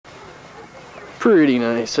Pretty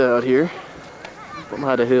nice out here from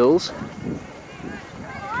High Hills.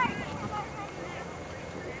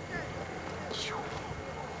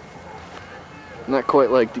 Not quite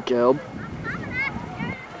like DeKalb.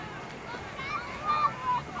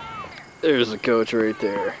 There's the coach right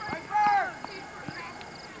there.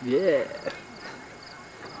 Yeah.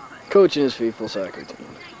 Coaching his faithful soccer team.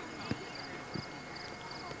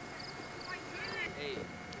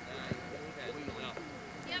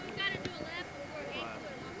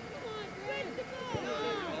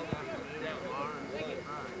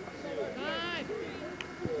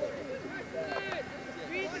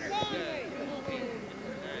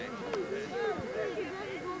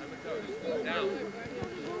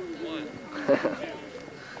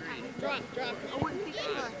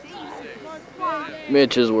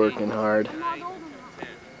 Mitch is working hard.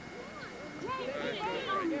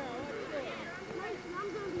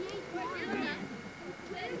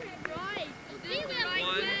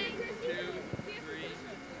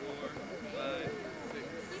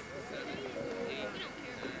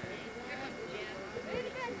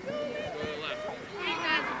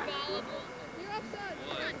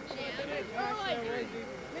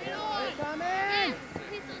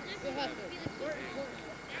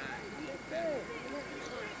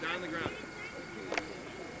 On the ground.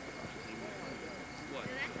 What?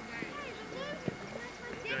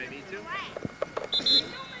 Do I need to?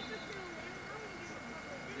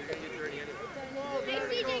 You're gonna get dirty anyway. Hey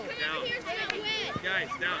CJ, come over here so you don't wet. Guys,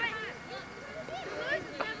 down.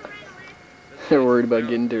 They're worried about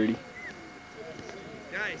getting dirty.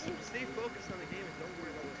 Guys, stay focused on the game and don't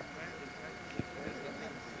worry about what's practice. It has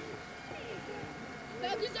nothing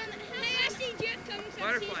to do. Hey, I see Jet coming.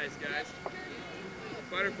 Butterflies, guys.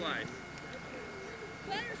 Butterflies.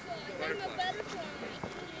 Butterfly. I'm a butterfly.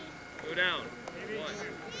 Go down. 1,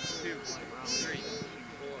 2, 3,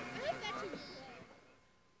 4.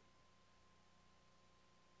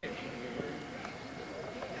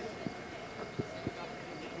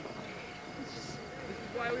 This is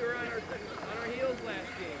why we were on our heels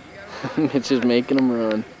last game. Mitch is making them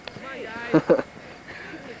run. Come on, guys.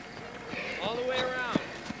 All the way around.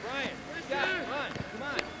 Brian, Scott, run. Come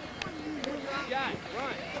on. Scott,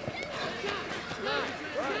 run. Come on,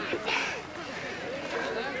 run.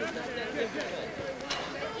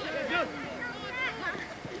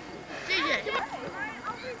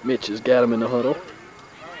 Mitch has got him in the huddle.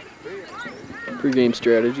 Pre-game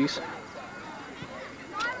strategies.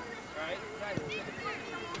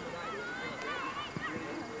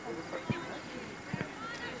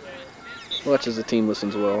 Watch as the team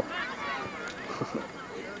listens well.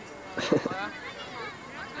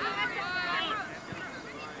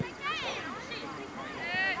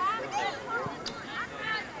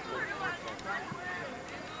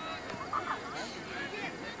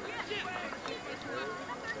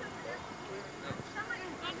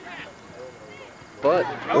 But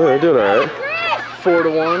oh, they're doing all right.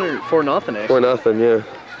 4-1 or 4-0 actually. 4-0, yeah.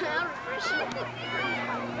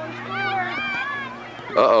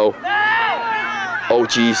 Uh-oh. Oh,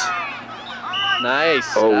 jeez.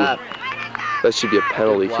 Nice. Oh, stop. that should be a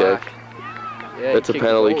penalty kick. Yeah, it's a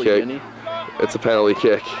penalty kick. It's a penalty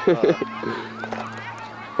kick.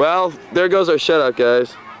 Well, there goes our shutout,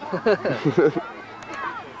 guys.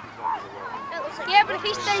 Yeah, but if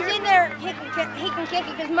he stays in there, he can kick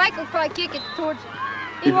it, because Mike will probably kick it towards.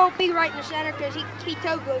 He won't be right in the center because he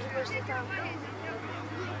toe goes most of the time.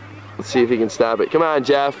 Let's see if he can stop it. Come on,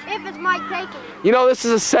 Jeff. If it's Mike taking it. You know, this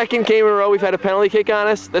is the second game in a row we've had a penalty kick on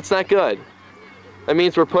us. That's not good. That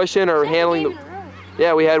means we're pushing or handling the.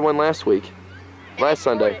 Yeah, we had one last week. Last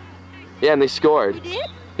Sunday. Yeah, and they scored. You did?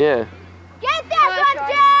 Yeah. Get that one,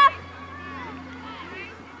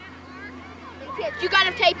 Jeff! You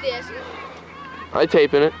gotta tape this. I'm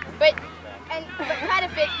taping it. But cut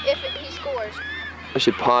if he scores. I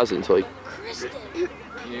should pause it until he. Kristen.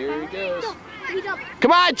 Here he goes.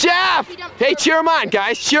 Come on, Jeff! Hey, cheer him on,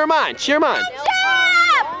 guys. Cheer him on. Cheer him on.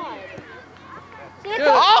 Jeff!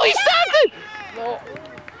 Oh, he stopped it! No.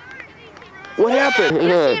 What happened?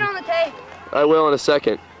 You'll see it on the tape. I will in a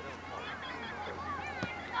second.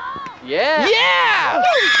 Yeah. Yeah!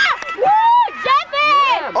 Woo!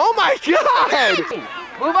 Jeffy! Oh my God!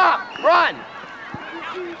 Move up. Run.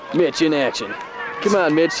 Mitch in action. Come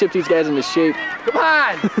on, Mitch. Shift these guys into shape. Come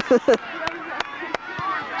on!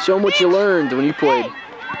 Show them what you learned when you played. You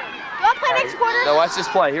want to play next quarter? Now watch this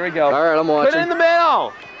play. Here we go. All right, I'm watching. Put it in the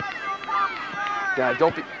middle. God,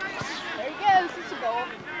 don't be. There he goes. It's a goal.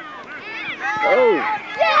 Oh.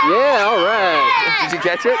 Yeah, all right. Did you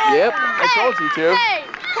catch it? Yep. I told you to. Hey!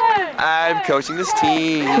 I'm coaching this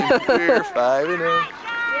team. We're 5-0.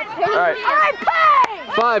 All right. All right,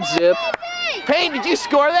 play! 5 zip. Payne, did you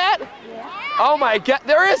score that? Yeah. Oh my God,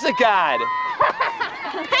 there is a God.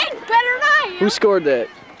 Payne's better than I am. Who scored that?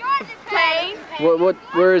 Payne.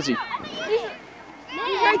 Where is he? He's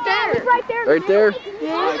right there. He's right there. Right there?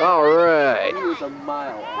 Yeah. All right. He was a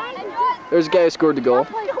mile off. There's a guy who scored the goal.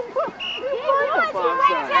 I don't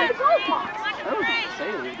say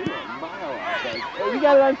it. He was a mile off. Hey, you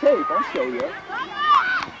got it on tape. I'll show you.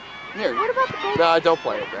 Here. What about the goal? No, don't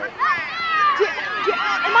play it, Brad.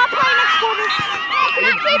 Am I playing next quarter?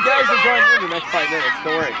 You guys are going in the next 5 minutes.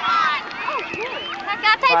 Don't worry. That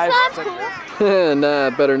guy takes cool. Nah,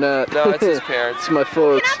 better not. No, it's his parents. It's my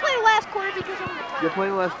folks. Can I play the last quarter because I'm the You're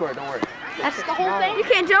playing the last quarter. Don't worry. That's the whole thing? You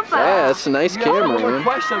can't jump out. Yeah, it's a nice camera, man.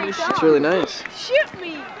 Question, I'm gonna shoot. It's really nice. Shoot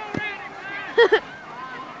me.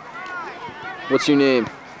 What's your name?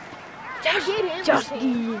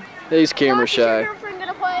 Justin. He's camera Is your shy. girlfriend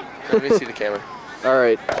gonna play? Let me see the camera. All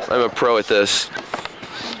right. I'm a pro at this.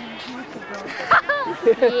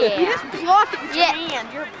 Yeah. You just block it with your hand.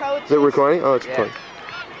 You're a pro at Is it recording? Oh, it's recording.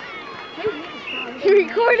 You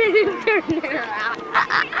recorded and turned it around.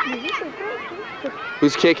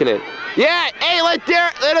 Who's kicking it? Yeah! Hey, let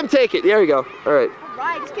him take it. There you go. All right.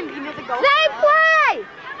 Right, it's gonna be another goal. Same play!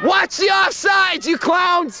 Watch the offsides, you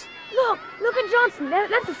clowns! Look at Johnson.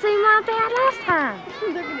 That's the same line they had last time.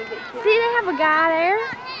 See, they have a guy there.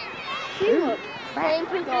 See, look. Same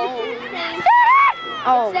position.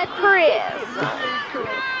 Oh, Chris.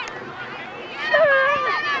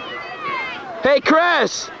 Hey,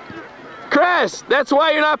 Chris! Chris, that's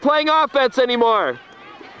why you're not playing offense anymore.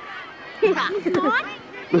 He's not?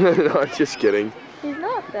 No, I'm just kidding. He's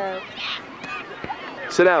not, though.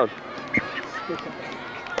 Sit down.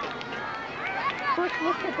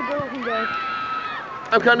 Look at the girl who goes.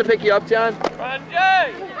 I'm coming to pick you up, John. Run,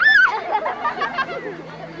 Jay!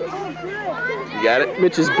 You got it?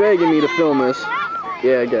 Mitch is begging me to film this.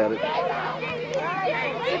 Yeah, I got it.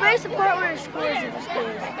 Everybody support where it scores if it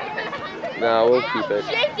scores. No, we'll keep it.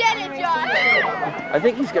 They get it, John. I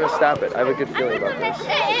think he's gonna stop it. I have a good feeling about this.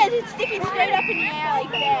 It is. It's sticking straight up in the air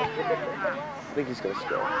like that. I think he's gonna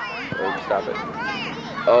score. Or stop it.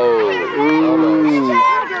 Oh,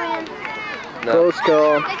 almost. No. Close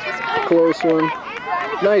call. Close one.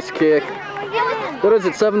 Nice kick. What is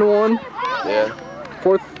it, 7-1? Yeah.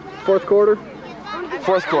 Fourth quarter?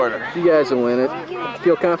 Fourth quarter. You guys will win it.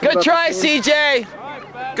 Feel confident Good about try, this game? CJ.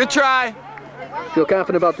 Good try. Feel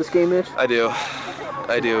confident about this game, Mitch? I do.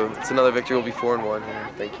 I do. It's another victory. We'll be 4-1 here.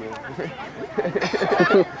 Thank you.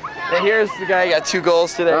 And here's the guy who got 2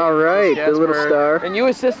 goals today. All right, the little star. And you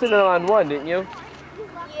assisted him on 1, didn't you?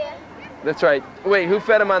 Yeah. That's right. Wait, who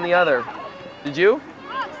fed him on the other? Did you?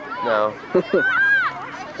 No.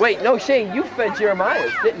 Wait, no, Shane, you fed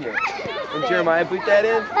Jeremiah's, didn't you? And Jeremiah boot that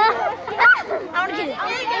in? I want to get it.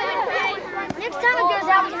 Next time it goes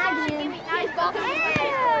out, we can have it in.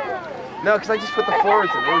 No, because I just put the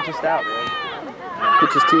forwards in. They were just out, man.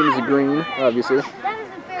 Mitch's team is a green, obviously. That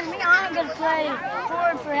isn't fair to me. I'm going to play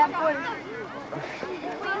forward for half quarter.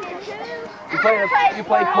 You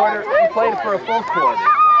played quarter. You played for a full quarter.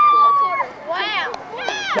 Wow.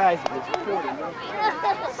 Guys, it's 40.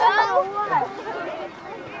 So what?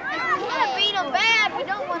 We want to beat them bad. We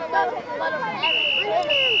don't want to let them have it.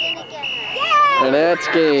 Yeah. And that's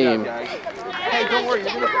game. Hey, don't worry.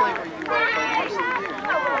 You're going to play where you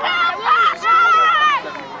want.